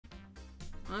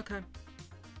Okay.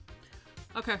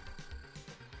 Okay.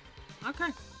 Okay.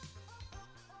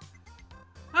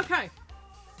 Okay.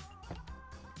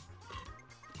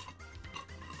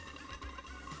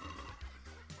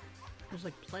 There's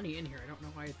like plenty in here. I don't know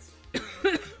why it's...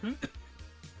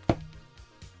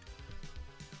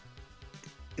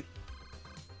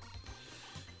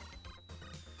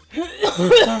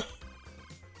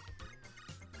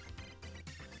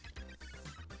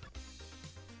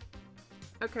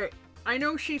 Okay, I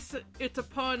know it's a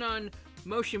pun on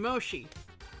mochi mochi,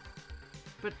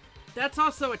 but that's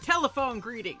also a telephone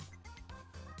greeting.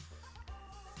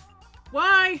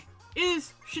 Why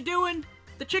is she doing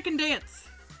the chicken dance?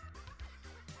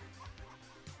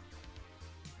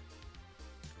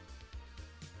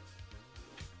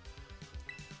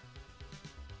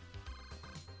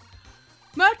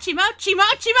 Mochi, mochi,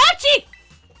 mochi, mochi!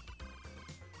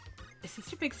 Is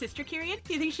this your big sister, Kyrian?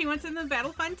 Do you think she wants in the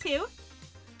battle fun too?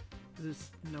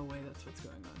 There's no way that's what's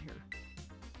going on here.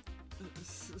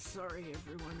 Sorry,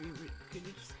 everyone. Could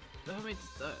you just let me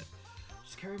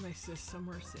just carry my sis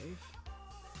somewhere safe?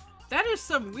 That is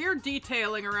some weird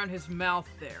detailing around his mouth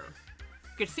there.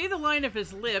 You can see the line of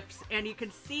his lips, and you can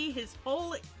see his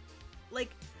whole, like,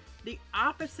 the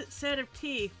opposite set of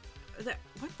teeth.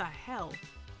 What the hell?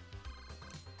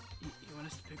 You want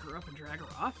us to pick her up and drag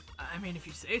her off? I mean, if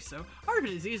you say so.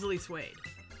 Arvid is easily swayed.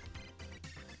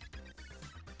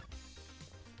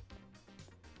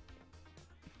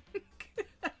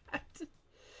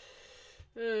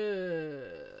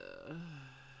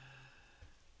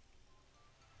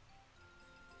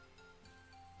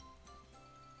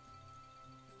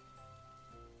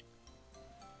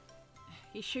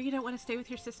 You sure you don't want to stay with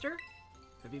your sister?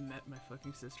 Have you met my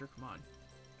fucking sister? Come on.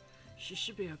 She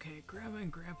should be okay. Grandma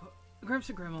and Grandpa... Gramps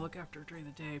and Grandma look after her during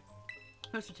the day.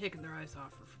 Must have taken their eyes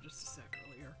off her for just a sec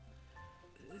earlier.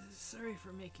 Sorry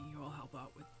for making you all help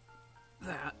out with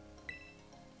that.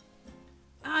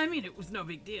 I mean, it was no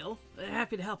big deal.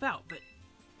 Happy to help out, but...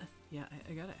 yeah,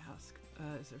 I gotta ask.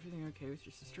 Is everything okay with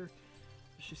your sister?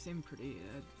 She seemed pretty,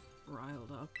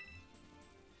 riled up.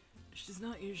 She's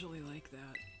not usually like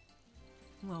that.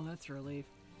 Well, that's a relief.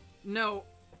 No.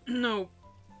 No.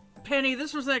 Penny,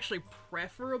 this was actually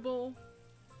preferable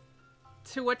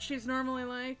to what she's normally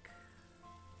like.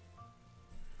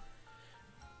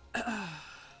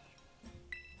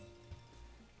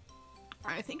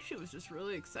 I think she was just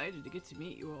really excited to get to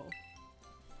meet you all.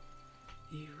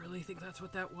 You really think that's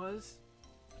what that was?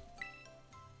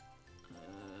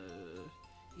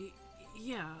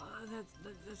 Yeah,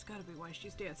 that's gotta be why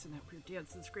she's dancing that weird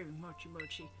dance and screaming mochi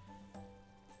mochi.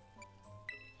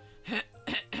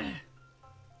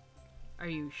 Are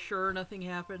you sure nothing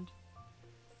happened?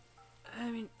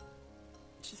 I mean,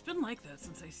 she's been like that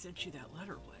since I sent you that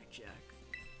letter, Blackjack.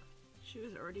 She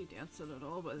was already dancing at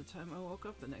all by the time I woke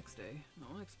up the next day.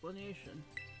 No explanation.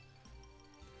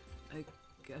 I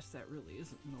guess that really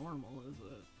isn't normal, is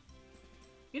it?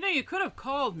 You know, you could have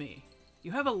called me.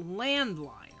 You have a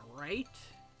landline, right?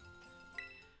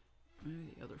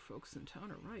 Maybe the other folks in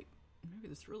town are right. Maybe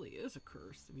this really is a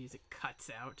curse. The music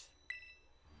cuts out.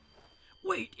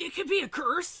 Wait, it could be a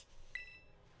curse?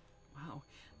 Wow,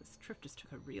 this trip just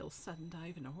took a real sudden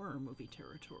dive into horror movie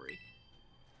territory.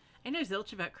 I know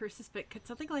zilch about curses, but could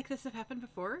something like this have happened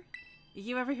before?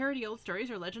 You ever hear any old stories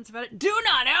or legends about it? Do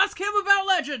not ask him about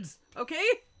legends, okay?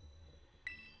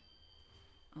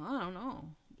 I don't know.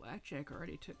 Blackjack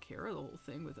already took care of the whole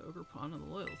thing with Ogre Pawn and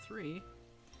the Loyal Three.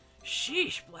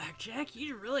 Sheesh, Blackjack,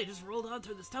 you really just rolled on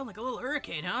through this town like a little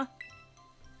hurricane, huh?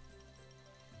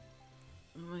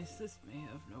 My sis may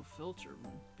have no filter,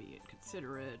 be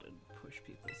inconsiderate, and push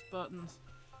people's buttons,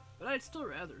 but I'd still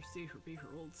rather see her be her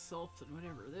old self than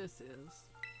whatever this is.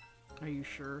 Are you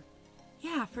sure?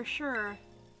 Yeah, for sure.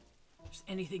 Just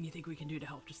anything you think we can do to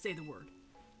help, just say the word.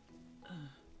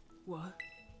 What?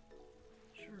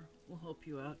 Sure, we'll help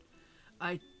you out.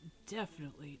 I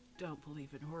definitely don't believe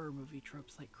in horror movie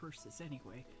tropes like curses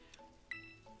anyway.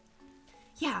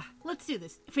 Yeah, let's do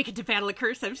this. If we get to battle a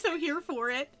curse, I'm so here for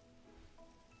it.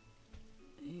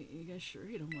 You guys sure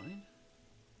you don't mind?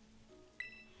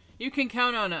 You can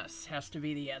count on us, has to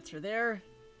be the answer there.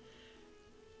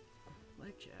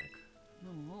 Blackjack,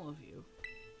 no, all of you.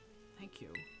 Thank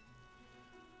you.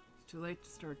 It's too late to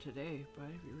start today, but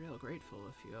I'd be real grateful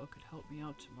if you all could help me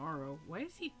out tomorrow. Why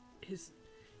is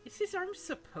is his arm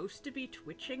supposed to be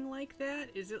twitching like that?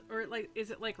 Is it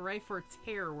like Ryfort's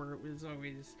hair where it was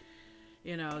always,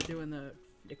 you know, doing the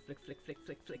flick, flick, flick, flick,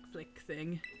 flick, flick, flick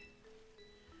thing?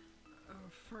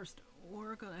 First,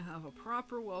 we're gonna have a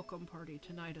proper welcome party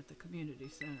tonight at the community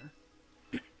center.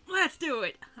 Let's do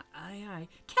it! Aye, aye.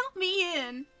 Count me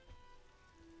in!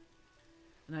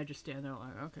 And I just stand there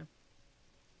like, okay.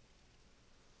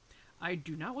 I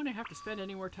do not want to have to spend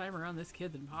any more time around this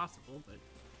kid than possible, but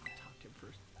I'll talk to him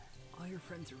first. All your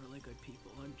friends are really good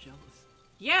people. I'm jealous.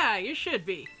 Yeah, you should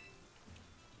be.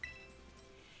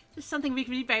 If there's something we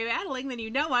can be by battling, then you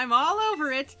know I'm all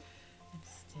over it. I'm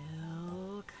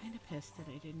still kind of pissed that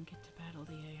I didn't get to battle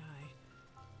the AI.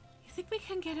 You think we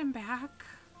can get him back?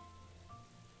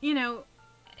 You know,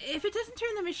 if it doesn't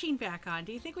turn the machine back on,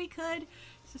 do you think we could?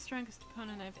 It's the strongest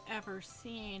opponent I've ever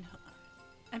seen.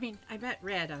 I mean, I bet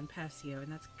Red on Passio,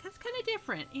 and that's kind of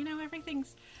different. You know,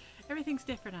 everything's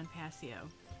different on Passio.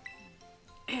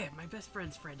 If my best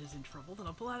friend's friend is in trouble, then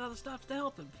I'll pull out all the stops to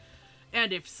help him.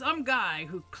 And if some guy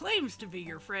who claims to be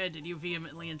your friend and you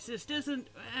vehemently insist isn't,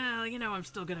 well, you know, I'm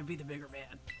still gonna be the bigger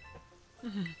man.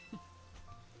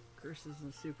 Curses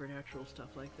and supernatural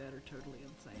stuff like that are totally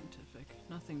unscientific.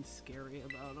 Nothing scary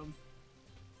about them.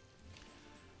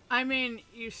 I mean,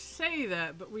 you say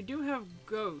that, but we do have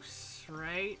ghosts,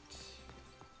 right?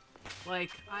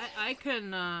 Like, I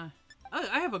can, I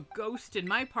have a ghost in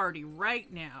my party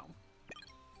right now.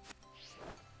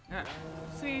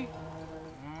 See?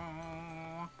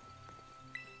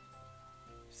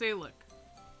 See, look.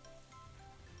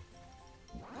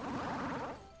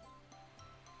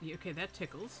 Yeah, okay, that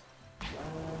tickles.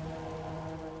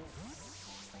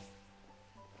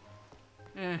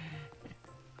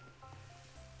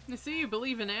 You see, you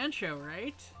believe in Ancho,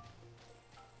 right?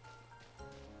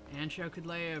 Ancho could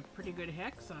lay a pretty good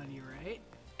hex on you, right?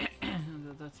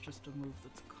 That's just a move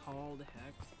that's called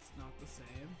hex. It's not the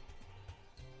same.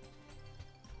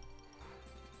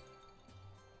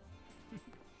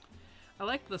 I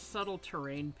like the subtle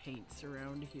terrain paints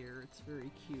around here. It's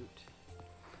very cute.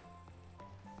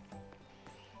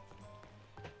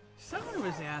 Someone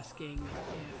was asking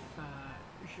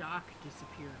if Jacques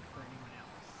disappeared for anyone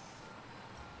else.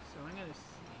 So I'm gonna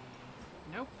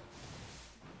see. Nope.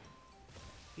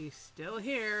 He's still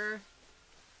here.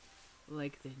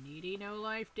 Like the needy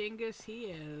no-life dingus he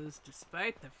is,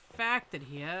 despite the fact that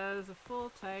he has a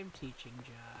full-time teaching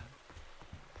job.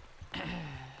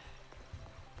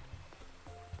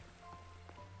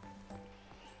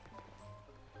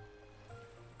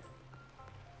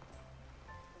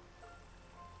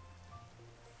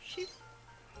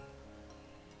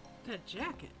 That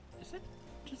jacket. Is that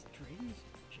just Drayden's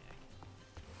jacket?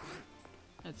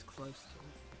 That's close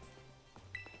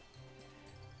to it.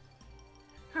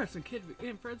 Carson Kid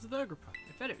became friends with Agrippa.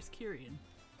 I bet it was Kyrian.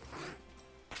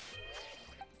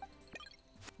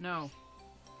 No.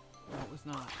 No, it was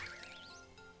not.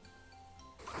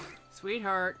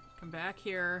 Sweetheart, come back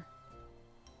here.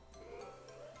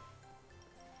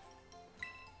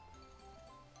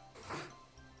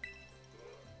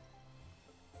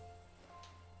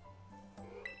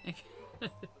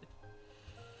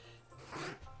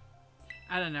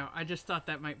 I don't know. I just thought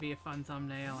that might be a fun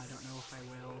thumbnail. I don't know if I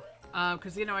will.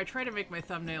 Because, you know, I try to make my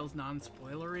thumbnails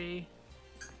non-spoilery.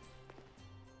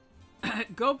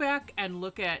 Go back and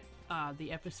look at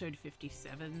the episode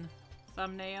 57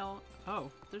 thumbnail.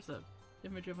 Oh, there's a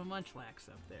image of a Munchlax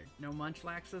up there. No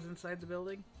Munchlaxes inside the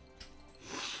building?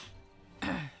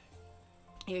 Yeah,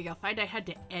 you'll find I had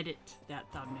to edit that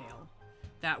thumbnail.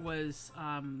 That was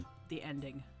the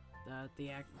ending.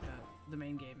 The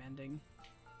main game ending.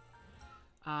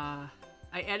 I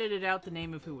edited out the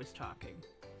name of who was talking.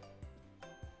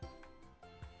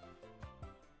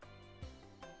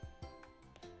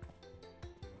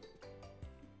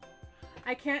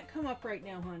 I can't come up right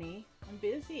now, honey. I'm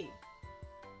busy.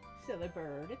 Silly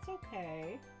bird, it's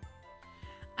okay.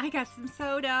 I got some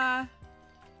soda.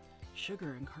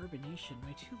 Sugar and carbonation,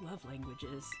 my two love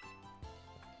languages.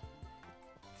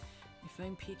 You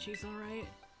find Peachy's alright?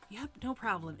 Yep, no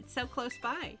problem. It's so close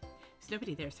by. There's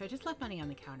nobody there, so I just left money on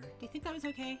the counter. Do you think that was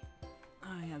okay?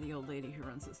 Oh yeah, the old lady who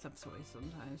runs the steps away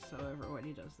sometimes, so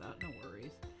everybody does that, no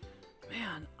worries.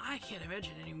 Man, I can't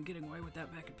imagine anyone getting away with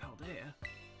that back in Paldea.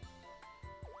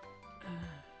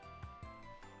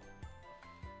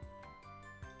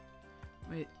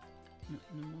 Wait.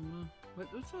 No.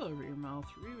 What's all over your mouth?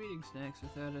 Re-eating snacks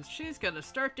without us. She's gonna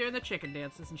start doing the chicken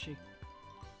dance, isn't she?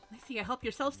 I see a help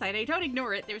yourself sign. I don't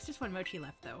ignore it. There's just one mochi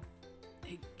left, though.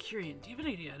 Hey, Kyrian, do you have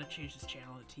an idea how to change this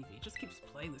channel on TV? It just keeps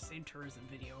playing the same tourism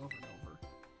video over and over.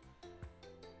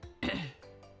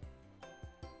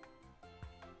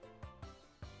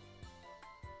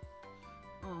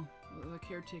 Oh, the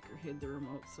caretaker hid the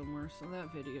remote somewhere, so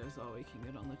that video is all we can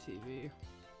get on the TV.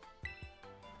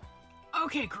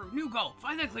 Okay, crew, new goal.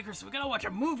 Find that clicker so we gotta watch a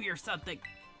movie or something.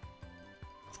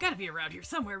 It's gotta be around here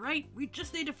somewhere, right? We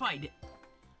just need to find it.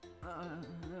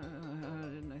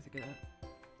 Didn't I think of that?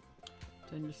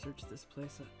 Then just search this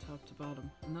place top to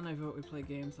bottom. And then I vote we play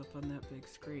games up on that big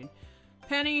screen.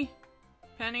 Penny!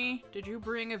 Penny, did you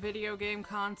bring a video game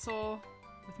console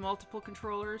with multiple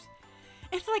controllers?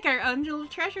 It's like our own little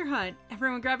treasure hunt.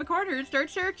 Everyone grab a corner and start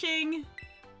searching.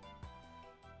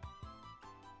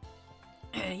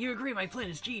 You agree my plan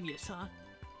is genius, huh?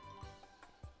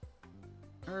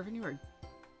 Irvin, you are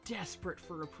desperate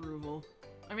for approval.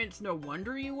 I mean, it's no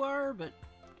wonder you are, but...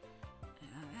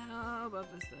 how about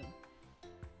this then?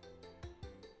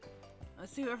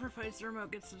 Let's see whoever fights the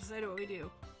remote gets to decide what we do.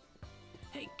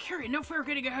 Hey, Carrie, no fair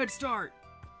getting a head start!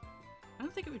 I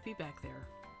don't think it would be back there.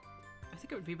 I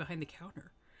think it would be behind the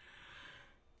counter.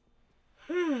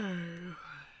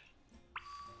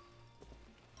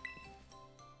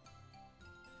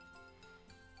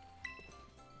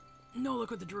 No,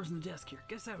 look at the drawers on the desk here.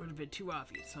 Guess that would have been too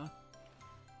obvious, huh?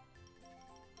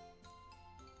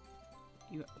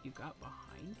 You got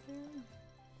behind there?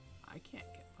 I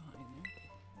can't get behind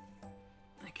there.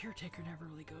 The caretaker never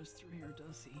really goes through here,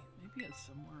 does he? Maybe it's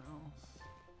somewhere else.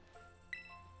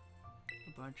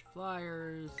 A bunch of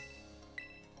flyers.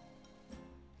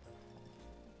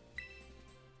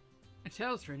 A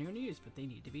tails for anyone to use, but they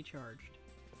need to be charged.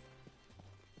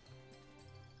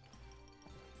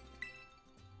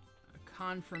 A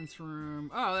conference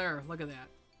room. Oh, there. Look at that.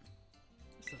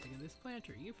 There's something in this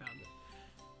planter. You found it.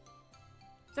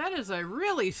 That is a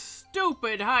really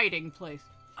stupid hiding place.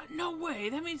 No way.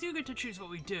 That means you get to choose what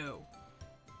we do.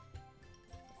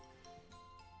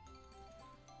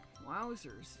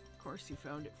 Wowzers. Of course you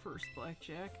found it first,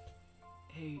 Blackjack.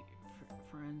 Hey,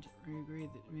 friend, you agree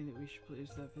that we should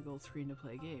use that big old screen to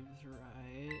play games,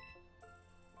 right?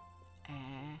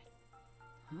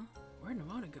 Huh? Where'd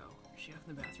Nimona go? Is she off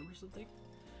in the bathroom or something?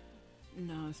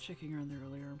 No, I was checking around there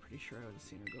earlier. I'm pretty sure I would have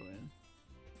seen her go in.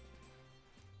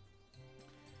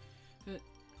 But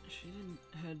she didn't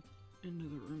head into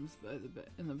the rooms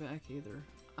in the back either.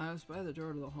 I was by the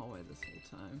door to the hallway this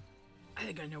whole time. I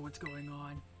think I know what's going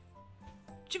on.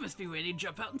 She must be waiting to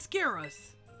jump out and scare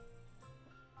us.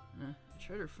 I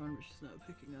tried her phone, but she's not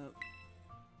picking up.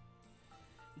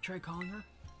 You tried calling her?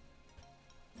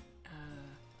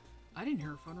 I didn't hear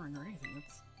her phone ring or anything.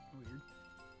 That's weird.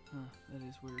 Huh, that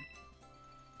is weird.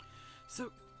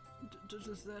 So,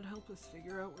 does that help us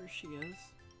figure out where she is?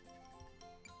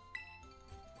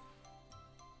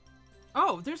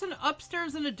 Oh, there's an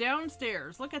upstairs and a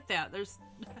downstairs. Look at that. There's...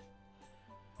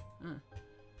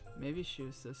 Maybe she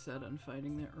was so set on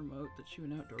finding that remote that she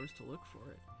went outdoors to look for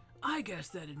it. I guess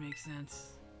that'd make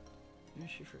sense. Maybe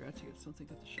she forgot to get something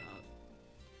at the shop.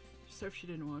 Just hope she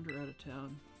didn't wander out of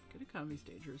town. Kitakami's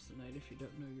dangerous tonight if you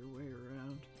don't know your way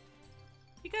around.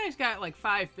 You guys got like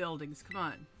 5 buildings. Come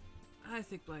on. I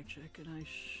think Blackjack and I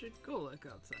should go look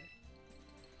outside.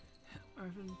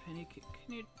 Arvin, Penny,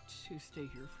 can you two stay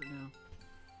here for now?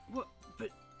 What?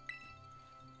 But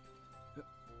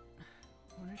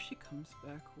when if she comes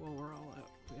back while we're all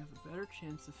out, we have a better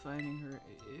chance of finding her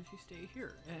if you stay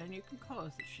here, and you can call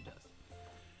us if she does.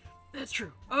 That's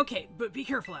true. Okay, but be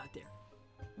careful out there.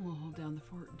 We'll hold down the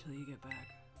fort until you get back.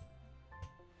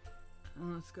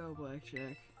 Let's go,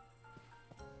 Blackjack.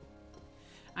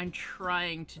 I'm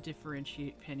trying to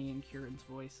differentiate Penny and Kieran's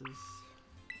voices.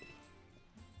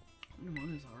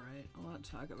 Nimona's alright. A lot of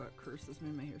talk about curses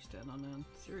made my hair stand on end.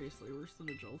 Seriously, worse than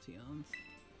the Jolteons.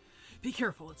 Be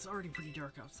careful, it's already pretty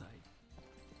dark outside.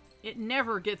 It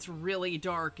never gets really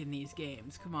dark in these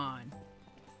games, come on.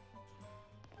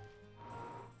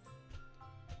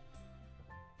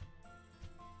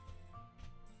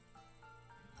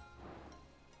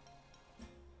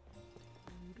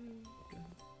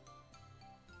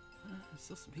 There's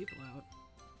still some people out.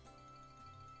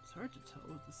 It's hard to tell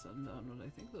with the sun down, but I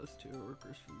think those 2 are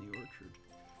workers from the orchard.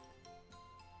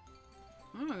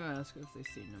 I'm gonna ask if they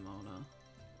see Nimona.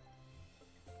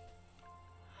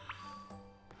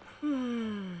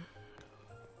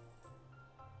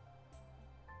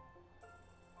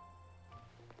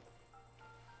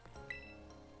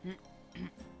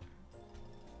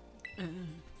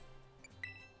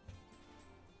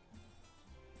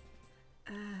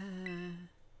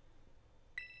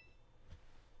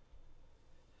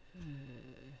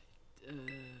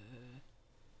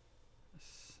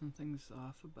 Something's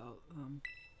off about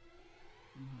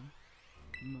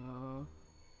mochi.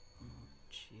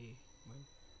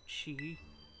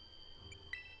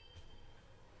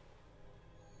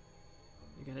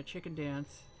 You got a chicken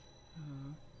dance.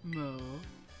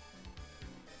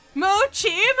 Mochi!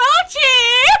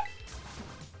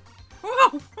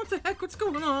 Whoa! What the heck? What's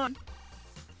going on?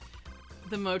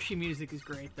 The mochi music is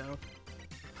great, though.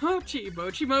 Mochi!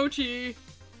 Mochi!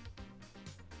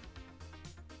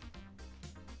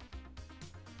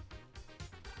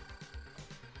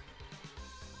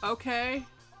 Okay.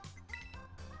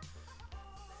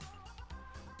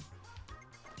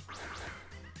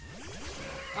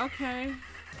 Okay.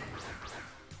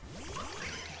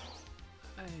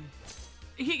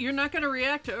 You're not gonna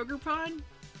react to Ogerpon?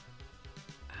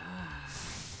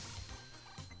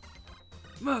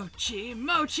 Mochi!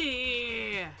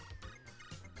 Mochi!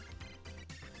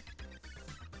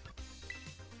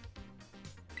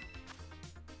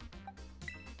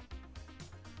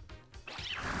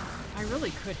 I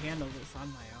really could handle this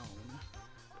on my own.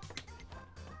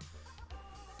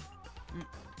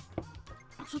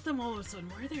 What's with them all of a sudden?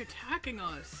 Why are they attacking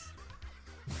us?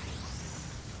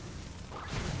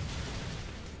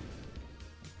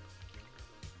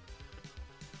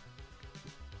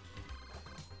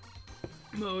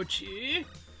 Mochi?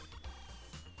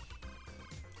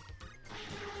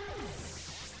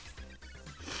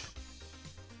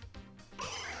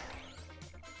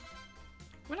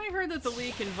 When I heard that the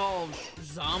leak involved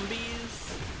zombies,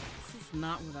 this is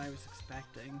not what I was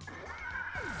expecting.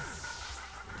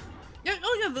 Yeah,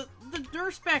 oh yeah, the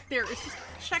nurse back there is just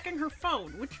checking her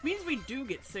phone, which means we do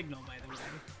get signal, by the way.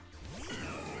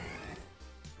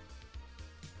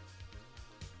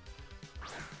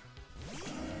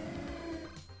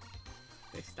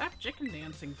 They stopped chicken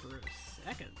dancing for a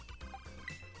second.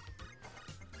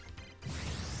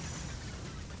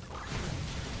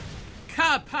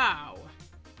 Kapow!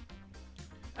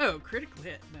 Oh, critical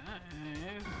hit. Nice.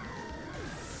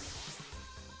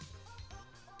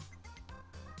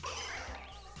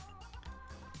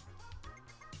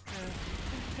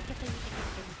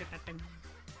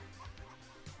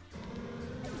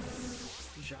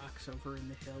 Jacques over in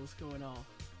the hills going all.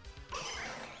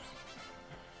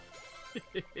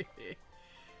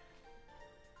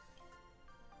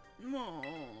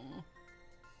 Aww.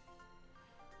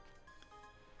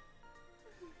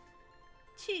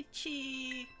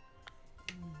 Chi-chi.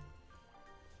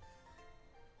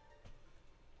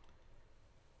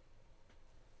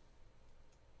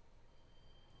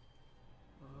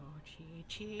 Oh,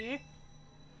 Chi-chi.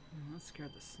 That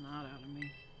scared the snot out of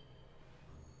me.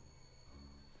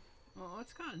 Well,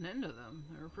 what's gotten into them?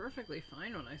 They were perfectly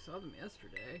fine when I saw them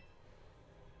yesterday.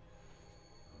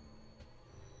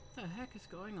 What the heck is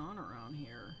going on around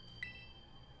here?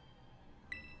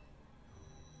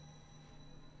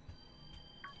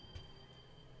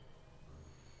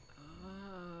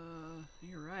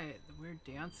 You're right. The weird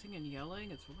dancing and yelling,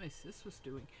 it's what my sis was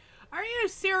doing. Are you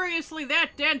seriously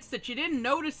that dense that you didn't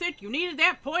notice it? You needed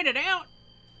that pointed out?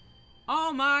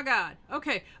 Oh my god.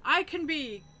 Okay, I can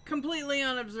be completely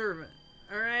unobservant,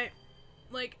 alright?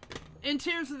 Like, in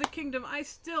Tears of the Kingdom, I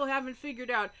still haven't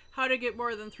figured out how to get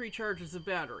more than 3 charges of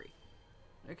battery.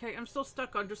 Okay, I'm still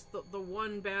stuck on just the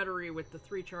one battery with the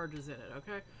 3 charges in it,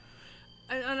 okay?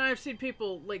 And I've seen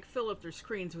people, like, fill up their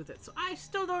screens with it, so I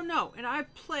still don't know. And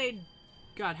I've played...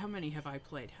 God, how many have I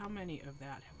played? How many of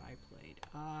that have I played?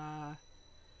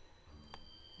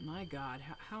 My god,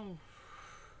 how...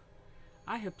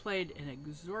 I have played an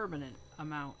exorbitant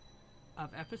amount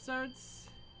of episodes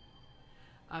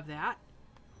of that.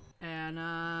 And,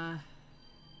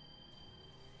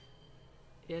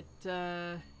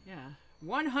 yeah.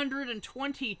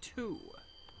 122.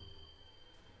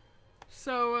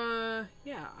 So,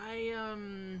 yeah,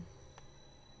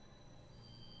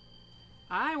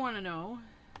 I want to know.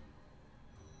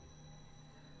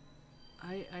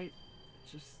 I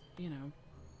just, you know,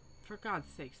 for God's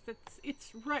sakes,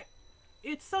 it's right.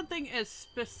 It's something as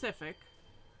specific.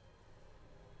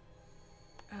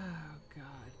 Oh,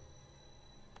 God.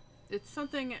 It's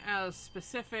something as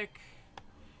specific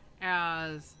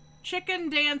as chicken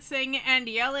dancing and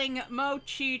yelling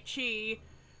mochi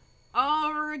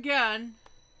over again.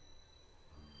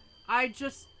 I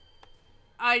just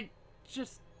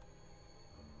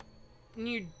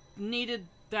you needed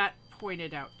that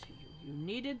pointed out to you. You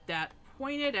needed that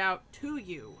pointed out to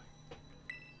you.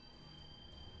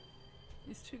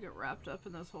 These two get wrapped up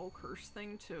in this whole curse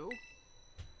thing too.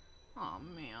 Oh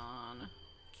man. I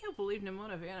can't believe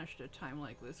Nimona vanished at a time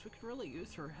like this. We could really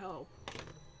use her help.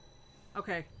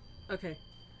 Okay. Okay.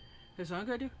 Here's what I'm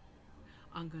gonna do.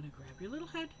 I'm gonna grab your little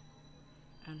head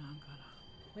and I'm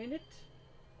gonna point it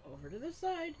over to the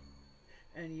side.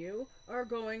 And you are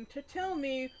going to tell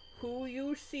me who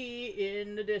you see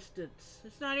in the distance.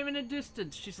 It's not even a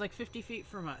distance. She's like 50 feet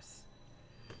from us.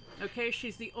 Okay,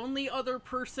 she's the only other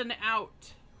person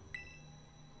out.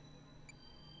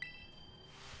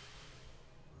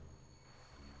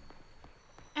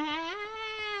 Ah!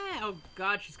 Oh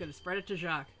god, she's gonna spread it to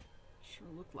Jacques. Sure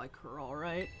looked like her,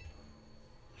 alright.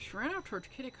 She ran out towards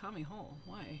Kitakami Hall.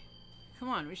 Why? Come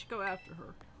on, we should go after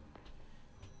her.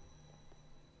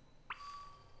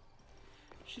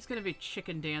 She's gonna be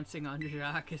chicken dancing on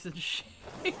Jacques, isn't she?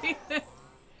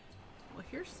 Well,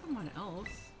 here's someone else.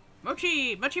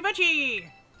 Mochi! Mochi mochi!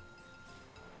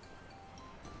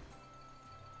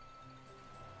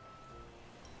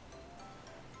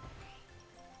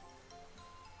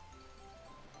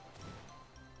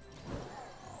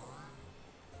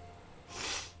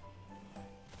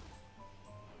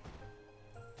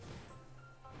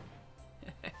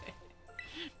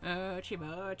 Mochi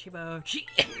mochi mochi!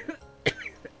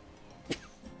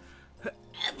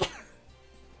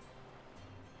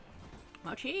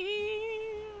 Mochi!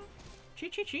 Chi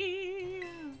chi chi!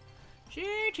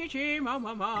 Chi chi chi ma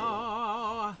ma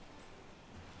ma!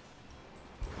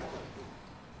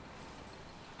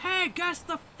 Hey, guess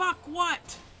the fuck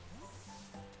what?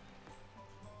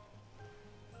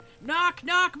 Knock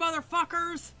knock,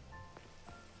 motherfuckers!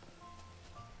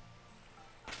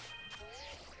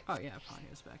 Oh yeah,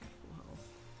 Ponyo's back at full health.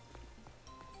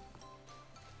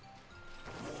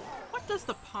 What does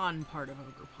the pawn part of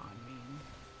Ogre Pawn mean?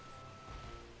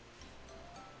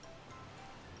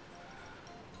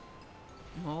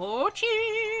 Mochi!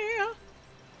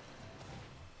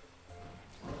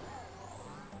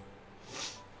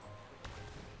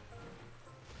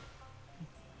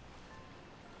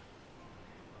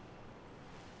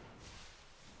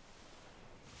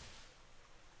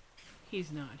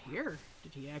 He's not here.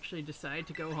 Did he actually decide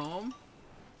to go home?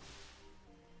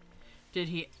 Did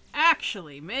he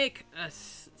actually make a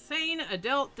sane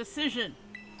adult decision?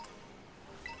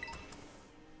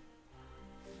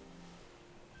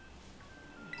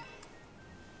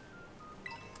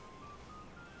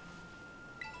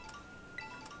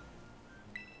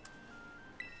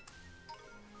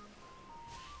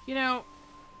 You know,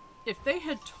 if they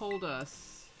had told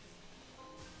us...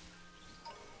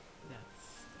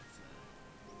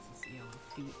 That's yellow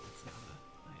feet, that's not an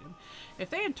item. If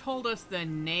they had told us the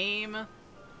name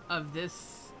of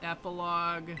this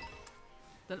epilogue,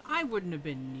 then I wouldn't have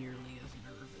been nearly as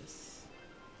nervous.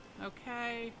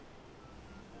 Okay?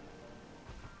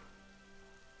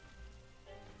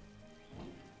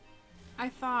 I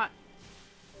thought,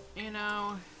 you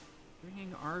know,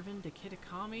 bringing Arvin to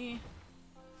Kitakami...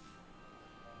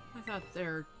 I thought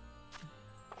there...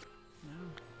 No.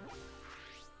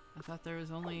 I thought there was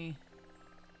only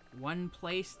one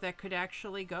place that could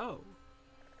actually go.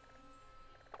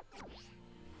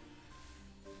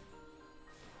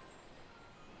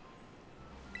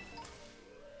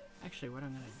 Actually, what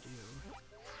I'm gonna do...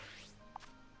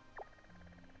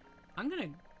 I'm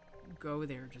gonna go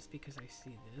there just because I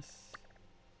see this.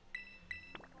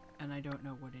 And I don't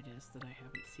know what it is that I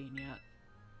haven't seen yet.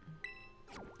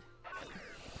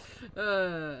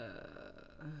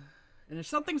 And if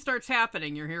something starts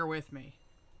happening, you're here with me.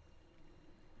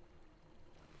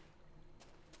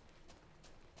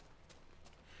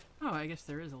 Oh, I guess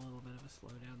there is a little bit of a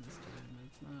slowdown this time, but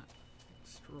it's not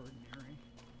extraordinary.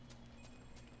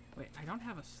 Wait, I don't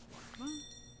have a slugma?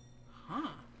 Huh.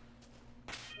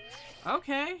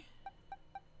 Okay.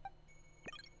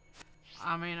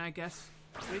 I mean, I guess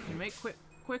we can make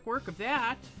quick work of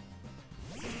that.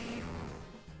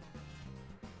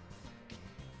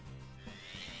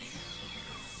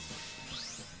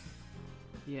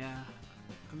 Yeah,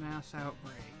 a mass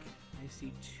outbreak. I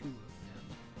see 2 of them.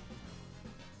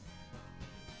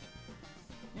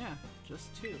 Yeah,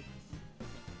 just 2.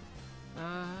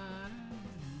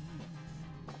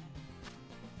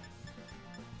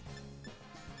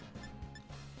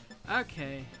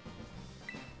 Okay.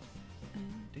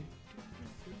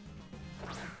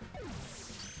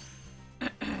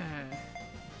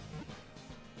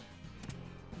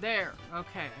 There.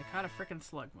 Okay, I caught a frickin'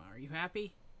 slugma. Are you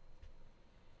happy?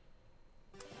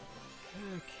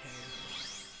 Okay.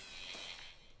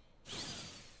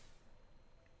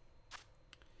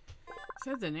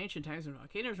 Said that in ancient times when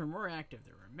volcanoes were more active,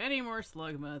 there were many more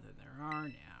slugma than there are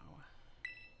now.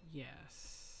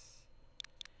 Yes.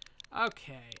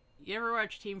 Okay. You ever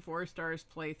watch Team 4 Star's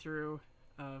playthrough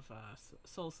of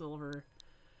Soul Silver?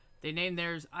 They named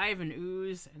theirs Ivan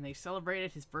Ooze, and they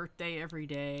celebrated his birthday every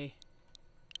day.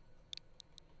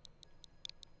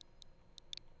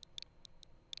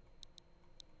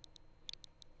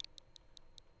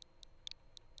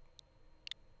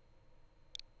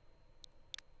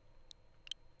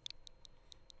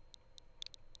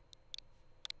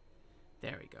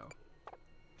 There we go.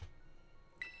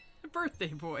 The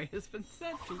birthday boy has been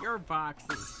sent to your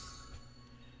boxes.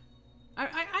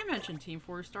 I mentioned Team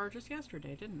 4 Star just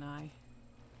yesterday, didn't I?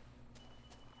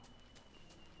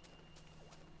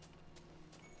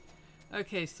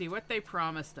 Okay, see what they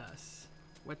promised us.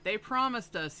 What they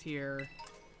promised us here.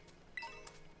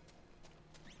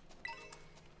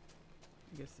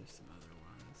 I guess there's some other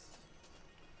ones.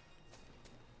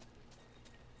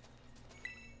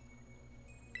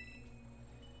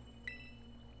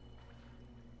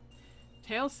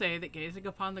 Tales say that gazing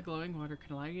upon the glowing water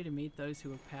can allow you to meet those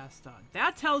who have passed on.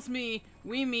 That tells me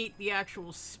we meet the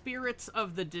actual spirits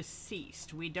of the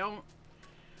deceased. We don't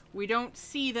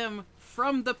see them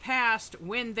from the past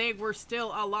when they were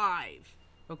still alive.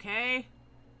 Okay?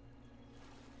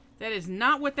 That is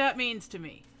not what that means to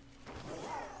me.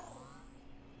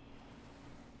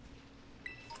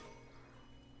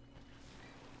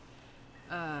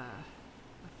 I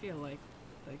feel like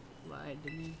lied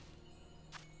to me.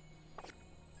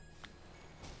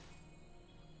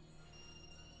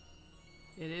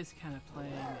 It is kind of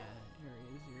playing Area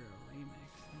Zero remix.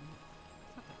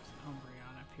 I thought there was an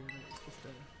Umbreon up here, but it's just a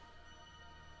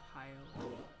pile.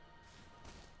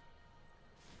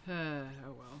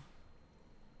 Oh well.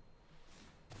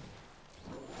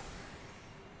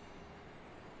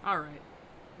 Alright,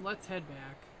 let's head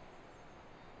back.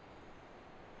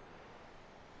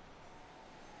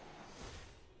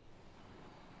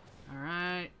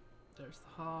 Alright, there's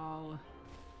the hall.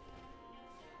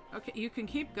 Okay, you can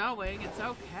keep going, it's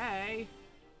okay.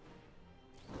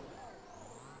 And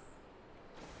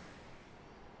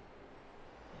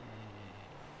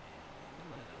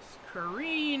let us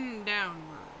careen downwards.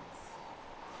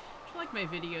 Did you like my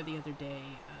video the other day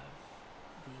of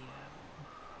the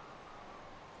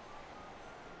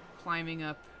climbing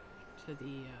up to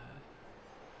the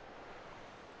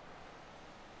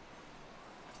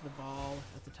ball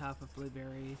at the top of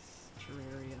Blueberry's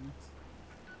terrarium?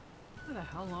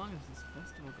 How long does this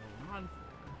festival go on for?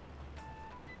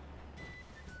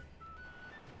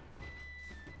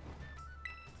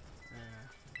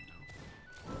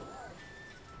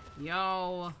 No.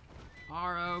 Y'all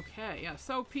are okay. Yeah,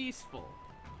 so peaceful.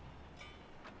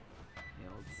 The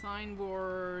old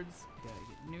signboards. Gotta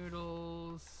get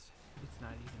noodles. It's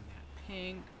not even that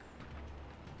pink.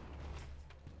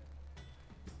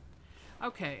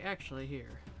 Okay, actually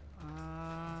here.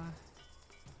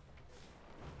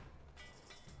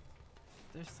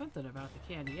 There's something about the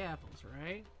candy apples,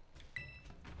 right?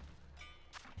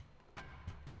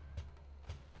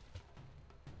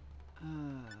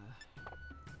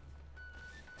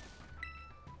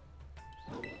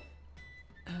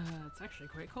 It's actually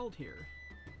quite cold here.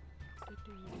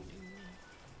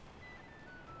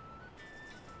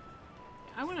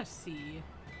 I want to see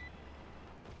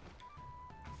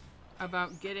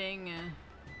about getting the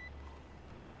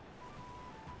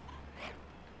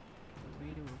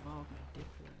way to evolve my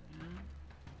Dipper.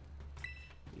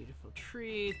 Beautiful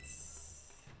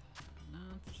treats. No,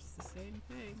 it's just the same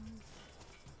thing.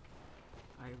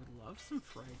 I would love some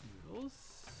fried noodles.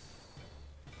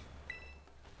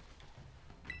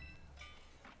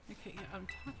 Okay, yeah, I'm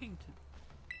talking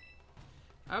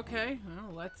to... Okay,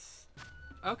 well, let's...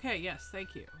 Okay, yes,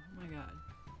 thank you. Oh my god.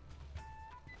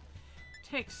 It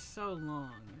takes so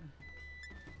long.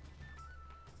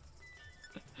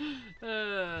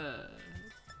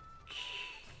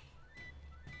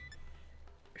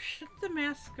 Should the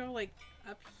mask go, like,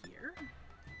 up here?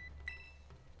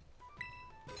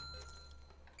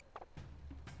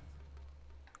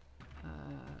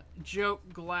 Joke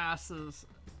glasses.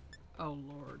 Oh,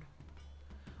 Lord.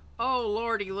 Oh,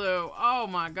 Lordy Lou. Oh,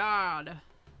 my God.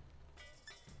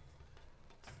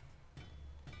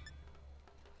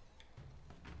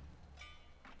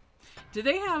 Do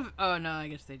they have... Oh, no, I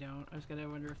guess they don't. I was gonna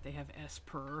wonder if they have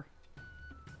Esper.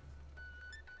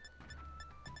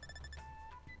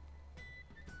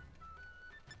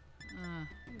 I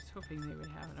was hoping they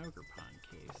would have an Ogre Pond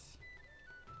case.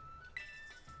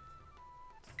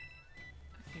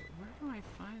 Okay, where do I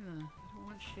find the... I don't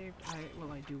want shaved ice.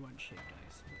 Well, I do want shaved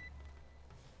ice,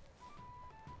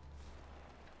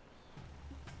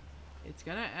 but... It's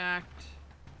gonna act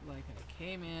like I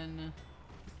came in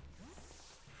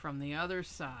from the other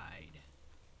side.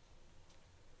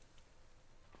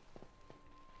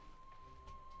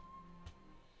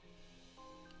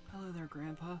 Hello there,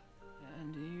 Grandpa.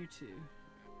 And you too.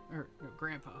 Or, no,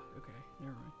 Grandpa. Okay,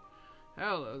 never mind.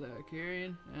 Hello there,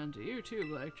 Kieran. And to you too,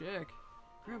 Blackjack.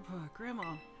 Grandpa,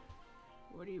 Grandma.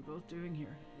 What are you both doing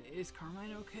here? Is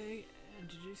Carmine okay? And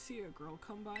did you see a girl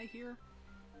come by here?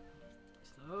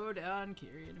 Slow down,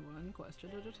 Kieran. One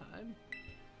question at a time.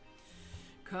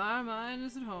 Carmine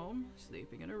is at home,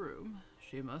 sleeping in her room.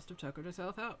 She must have tuckered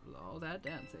herself out with all that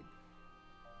dancing.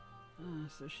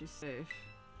 So she's safe.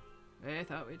 I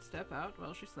thought we'd step out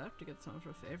while she slept to get some of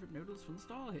her favorite noodles from the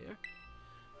stall here.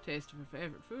 Taste of her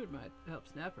favorite food might help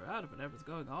snap her out of whatever's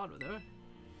going on with her.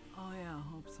 Oh yeah, I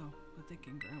hope so. But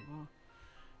thinking, Grandpa.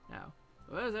 Now,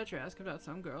 what is that you're asking about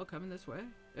some girl coming this way?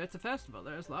 It's a festival.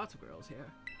 There's lots of girls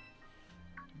here.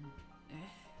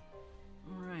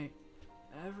 Alright.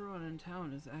 Everyone in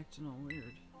town is acting all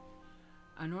weird.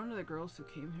 And one of the girls who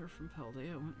came here from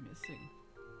Paldea went missing.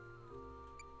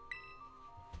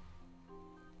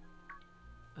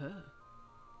 Oh,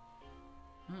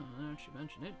 now that you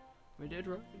mention it, we did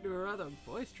run into a rather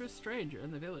boisterous stranger in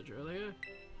the village earlier.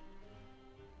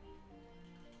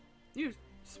 You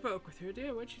spoke with her,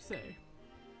 dear. What'd she say?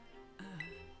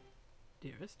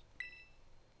 Dearest?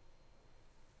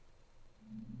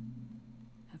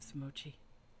 Have some mochi.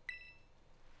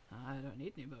 I don't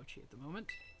need any mochi at the moment.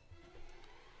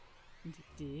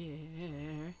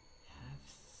 Dear, have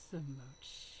some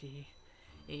mochi.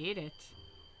 Eat it.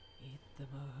 Eat the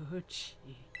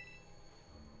mochi.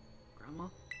 Grandma?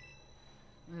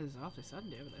 This is awfully sudden,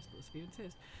 dear, but I suppose if you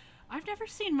insist. I've never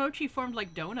seen mochi formed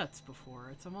like donuts before.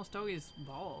 It's almost always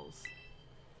balls.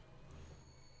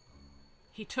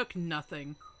 He took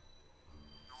nothing.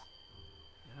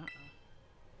 Yeah.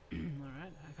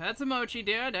 Alright, I've had some mochi,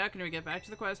 dear. Now can we get back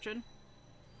to the question?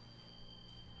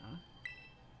 Huh?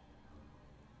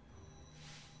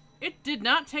 It did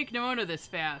not take Nimona this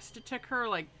fast. It took her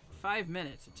like 5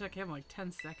 minutes. It took him like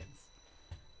 10 seconds.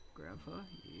 Grandpa,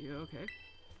 you okay?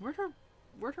 Where'd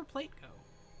her plate go?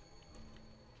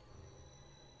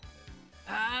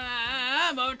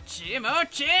 Ah, mochi,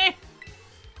 mochi!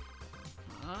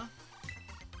 Huh?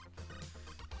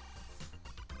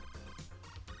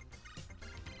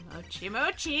 Mochi,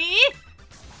 mochi!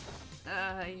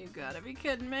 You gotta be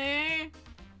kidding me.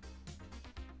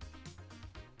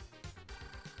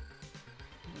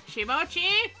 Mochi, mochi!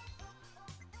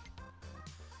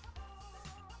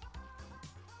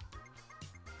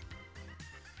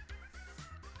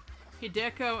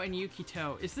 Hideko and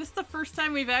Yukito. Is this the first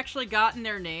time we've actually gotten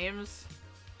their names?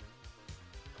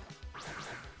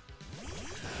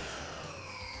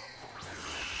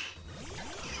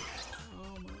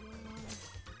 Oh my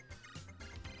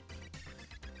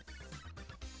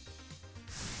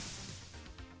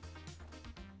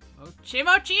god. Mochi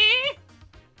mochi!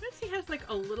 Notice he has like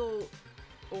a little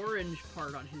orange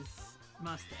part on his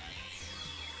mustache.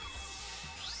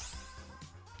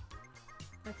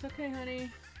 That's okay, honey.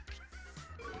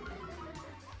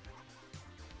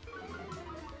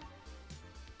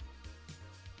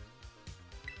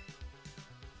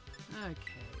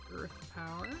 Okay, earth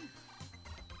power. Okay,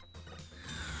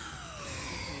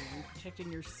 you're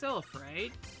protecting yourself,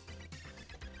 right?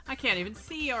 I can't even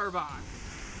see Arbok.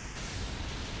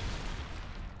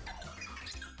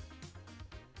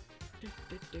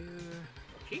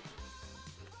 Mochi?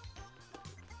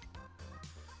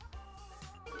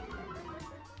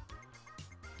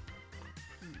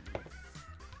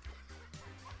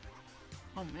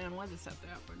 Oh man, why'd this have to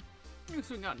happen? I guess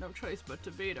we got no choice but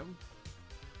to beat him.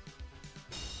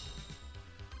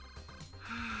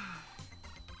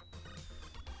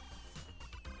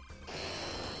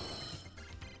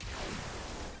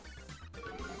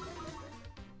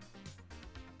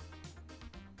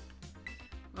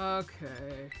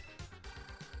 Okay.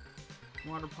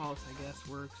 Water pulse, I guess,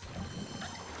 works.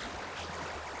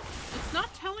 It's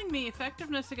not telling me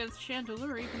effectiveness against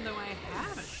Chandelure, even though I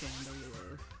have a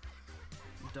Chandelure.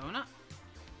 Donut?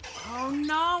 Oh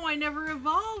no, I never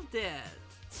evolved it!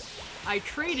 I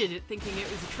traded it thinking it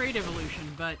was a trade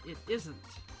evolution, but it isn't.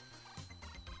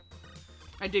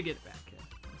 I did get it back, yeah.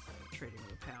 I was trading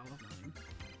with a pal of mine.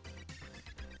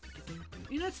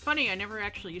 You know, it's funny, I never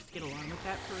actually used to get along with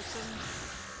that person.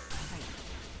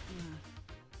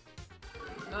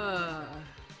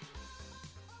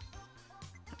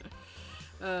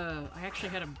 I actually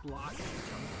had him block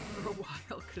for a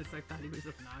while because I thought he was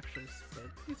obnoxious, but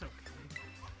he's okay.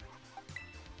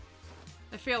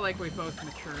 I feel like we both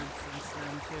matured since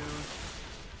then, too.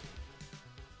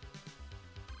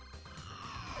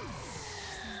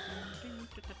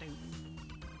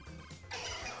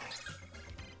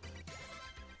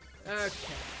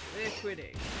 Okay,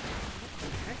 liquidation.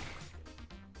 What the heck?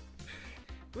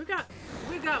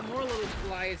 We've got more little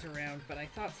flies around, but I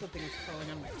thought something was crawling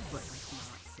on my foot. It's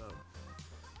not, so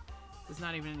there's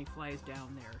not even any flies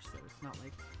down there, so it's not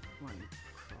like one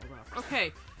crawled off.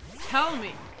 Okay, tell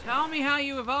me how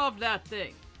you evolved that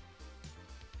thing.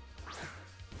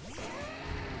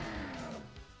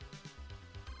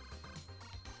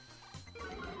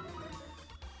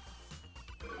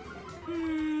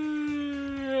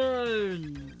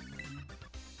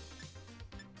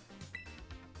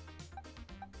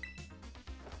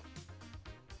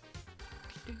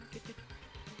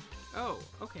 Oh,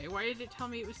 okay. Why did it tell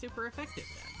me it was super effective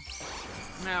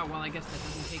then? No, well, I guess that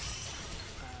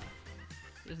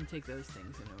doesn't take those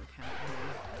things into account.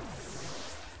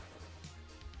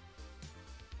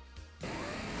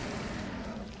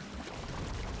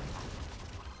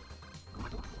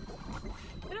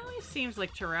 It always just seems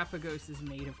like Terrapagos is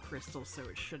made of crystals, so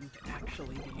it shouldn't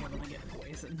actually be able to get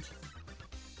poisoned.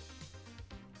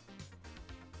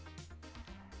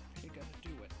 You gotta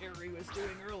do what Ari was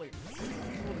doing earlier.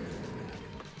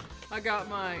 I got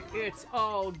my "It's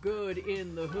all good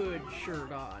in the hood"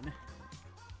 shirt on.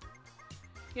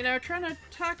 You know, trying to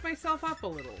talk myself up a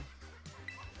little.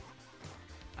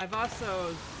 I've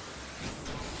also...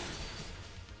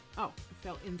 Oh, it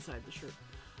fell inside the shirt.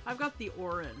 I've got the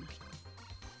Orin.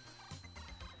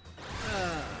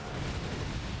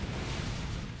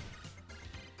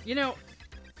 You know,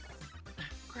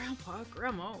 Grandpa,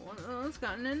 Grandma, what's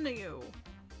gotten into you?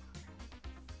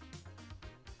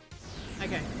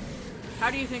 Okay.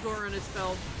 How do you think Orin is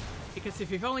spelled? Because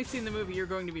if you've only seen the movie, you're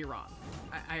going to be wrong.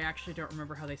 I actually don't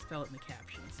remember how they spell it in the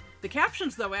captions. The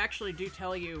captions, though, actually do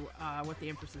tell you what the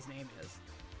Empress's name is.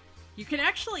 You can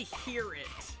actually hear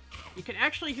it. You can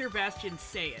actually hear Bastian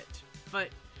say it, but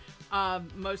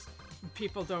most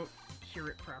people don't hear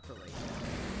it properly.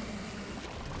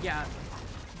 Yeah,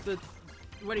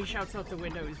 what he shouts out the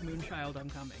window is "Moonchild, I'm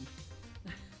coming."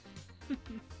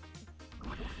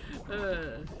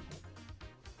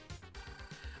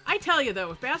 I tell you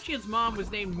though, if Bastian's mom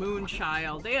was named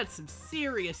Moonchild, they had some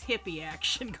serious hippie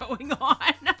action going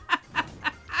on.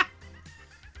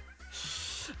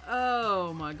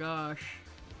 Oh my gosh.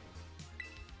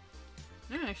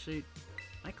 Actually,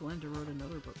 Mike Linda wrote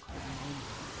another book called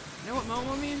Momo. You know what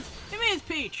Momo means? It means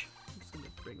peach! I'm just gonna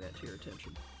bring that to your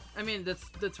attention. I mean,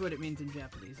 that's what it means in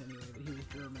Japanese anyway, but he was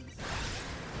German,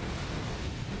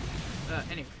 so...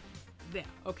 anyway. Yeah,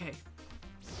 okay.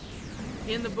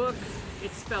 In the book,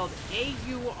 it's spelled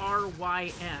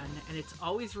A-U-R-Y-N, and it's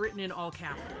always written in all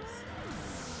capitals.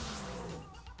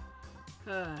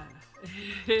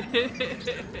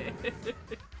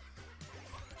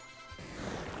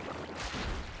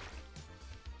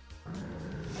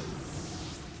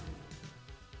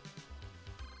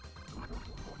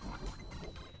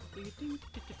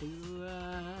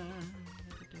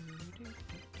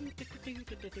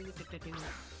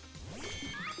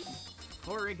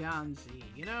 Porygon Z.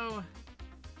 You know,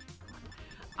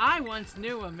 I once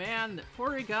knew a man that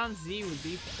Porygon Z would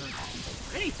be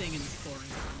for anything in the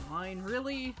Porygon line.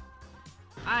 Really?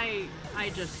 I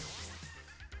just...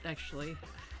 Actually,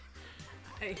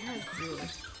 I had to...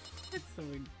 It's so...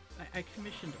 I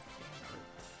commissioned a fan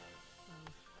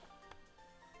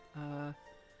art of...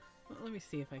 well, let me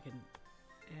see if I can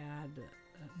add...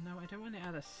 no, I don't want to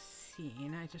add a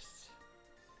scene. I just...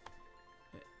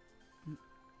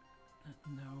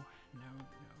 no,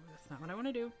 that's not what I want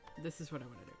to do. This is what I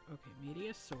want to do. Okay,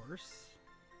 media source.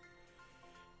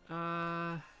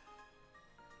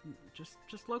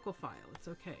 Just local file. It's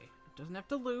okay. It doesn't have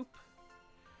to loop.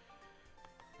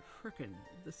 Frickin',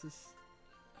 this is...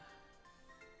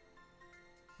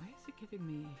 Why is it giving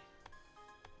me...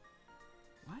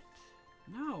 What?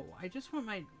 No, I just want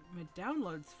my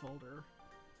downloads folder.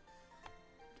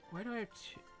 Why do I have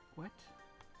to... What?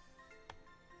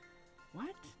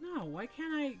 What? No, why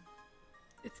can't I...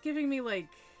 It's giving me, like,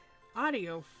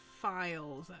 audio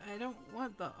files. I don't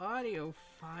want the audio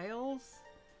files.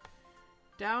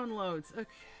 Downloads. Okay.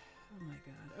 Oh my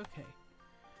god. Okay.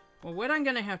 Well, what I'm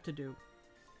gonna have to do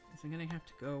is I'm gonna have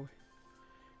to go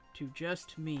to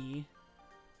just me.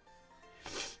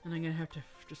 And I'm gonna have to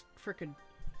just frickin'...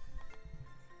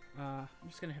 I'm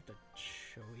just gonna have to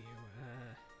show you,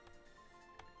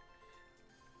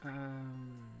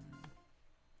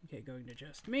 okay, going to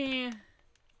just me.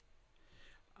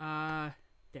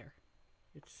 There.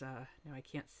 It's, now I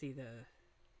can't see the...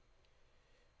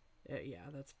 yeah,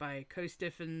 that's by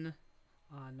Costiffen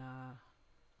on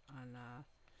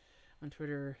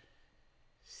Twitter.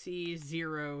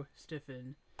 C0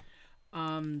 Stiffen.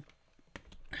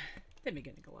 They've been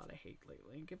getting a lot of hate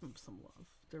lately. Give them some love.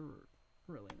 They're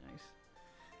really nice.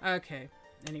 Okay.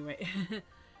 Anyway.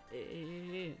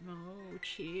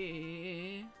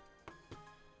 Mochi.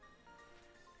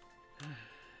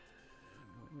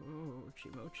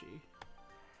 Mochi.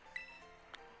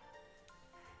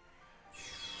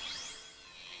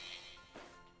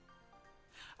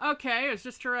 Okay, it's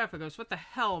just Terrapagos. What the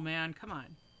hell, man? Come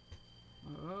on.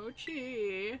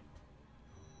 Mochi.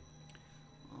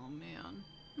 Oh, man.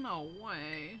 No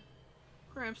way.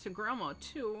 Gramps and Grandma,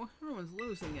 too. Everyone's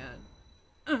losing it.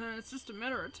 It's just a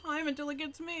matter of time until it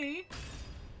gets me.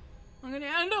 I'm gonna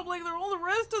end up like all the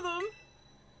rest of them.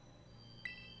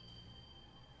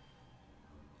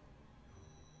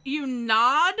 You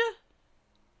nod?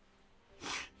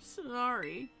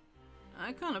 Sorry.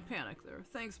 I kinda panicked there.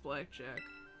 Thanks, Blackjack.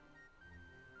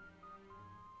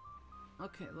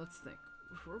 Okay, let's think.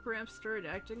 Before Gramps started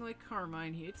acting like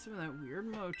Carmine, he ate some of that weird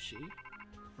mochi.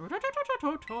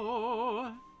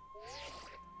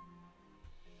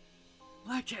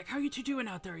 Blackjack, how you two doing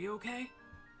out there? You okay?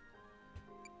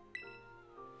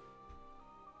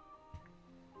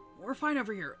 We're fine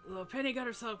over here. Though Penny got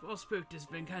herself all spooked, has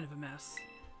been kind of a mess.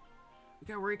 We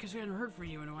got worried because we hadn't heard from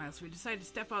you in a while, so we decided to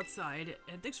step outside.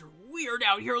 And things are weird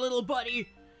out here, little buddy.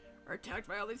 We're attacked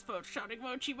by all these folks shouting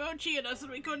mochi mochi at us, and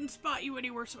we couldn't spot you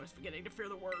anywhere, so I was beginning to fear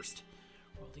the worst.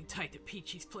 We're holding tight to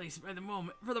Peachy's place for the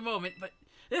moment, but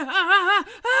there's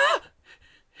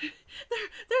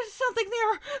something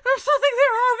there. There's something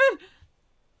there, Arvin.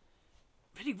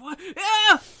 Penny, what?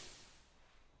 Ah!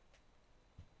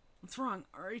 What's wrong?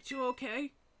 Are you two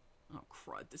okay? Oh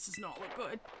crud! This does not look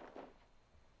good.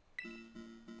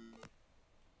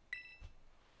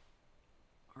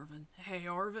 Arvin, hey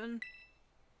Arvin.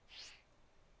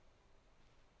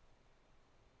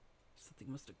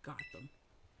 Something must have got them.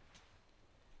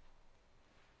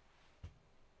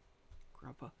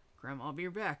 Grandma, I'll be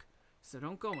back, so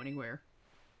don't go anywhere.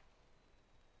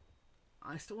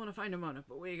 I still want to find Mona,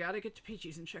 but we gotta get to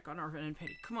Peachy's and check on Arvin and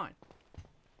Penny. Come on.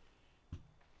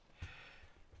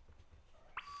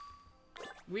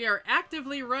 We are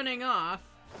actively running off,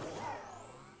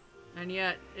 and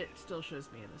yet it still shows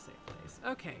me in the same place.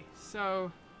 Okay,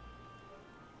 so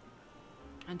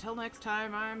until next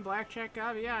time, I'm Blackjack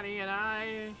Gaviani, and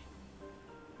I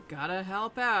gotta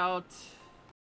help out.